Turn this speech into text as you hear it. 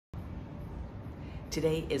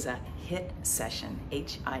Today is a HIIT session,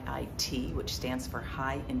 H-I-I-T, which stands for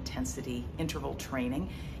High Intensity Interval Training.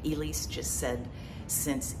 Elise just said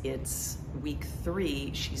since it's week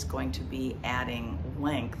 3, she's going to be adding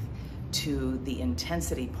length to the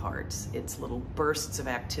intensity parts. It's little bursts of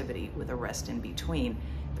activity with a rest in between,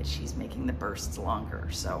 but she's making the bursts longer.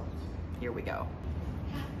 So here we go.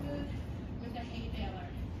 With the hay baler.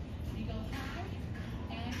 We go high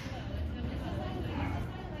and low. It's really low.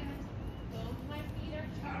 Both my feet are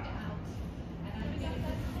turned out. And I'm getting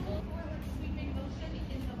this full forward sweeping motion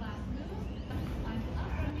in the last move. I'm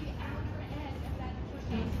up on the outer edge of that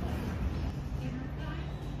push-up foot. Inner thigh,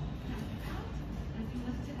 pass it out as you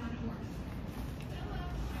lift it on a horse. Fill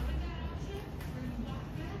up with that option where you walk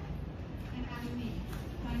back and add a knee.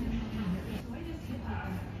 Find a middle hand. So I just hit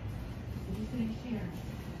that. If you sit in chairs,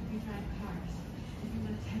 if you drive cars, if you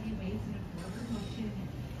lift heavy weights in a forward motion,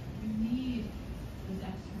 you need those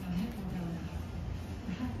external hip mobility.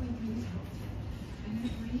 We're halfway through this hold. I'm going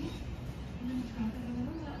to breathe. I'm going to drop it a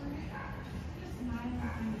little lower. Just smile and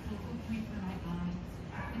find a focal point for my eyes.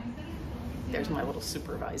 And instead of focusing, There's my little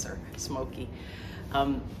supervisor, Smokey.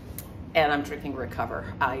 And I'm drinking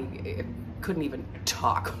Recover. I couldn't even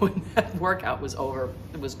talk when that workout was over.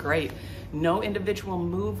 It was great. No individual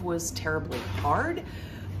move was terribly hard,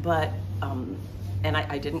 but, and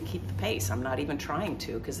I didn't keep the pace. I'm not even trying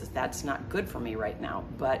to, because that's not good for me right now,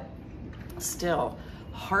 but still,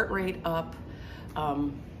 heart rate up,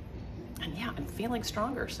 and yeah, I'm feeling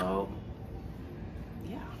stronger, so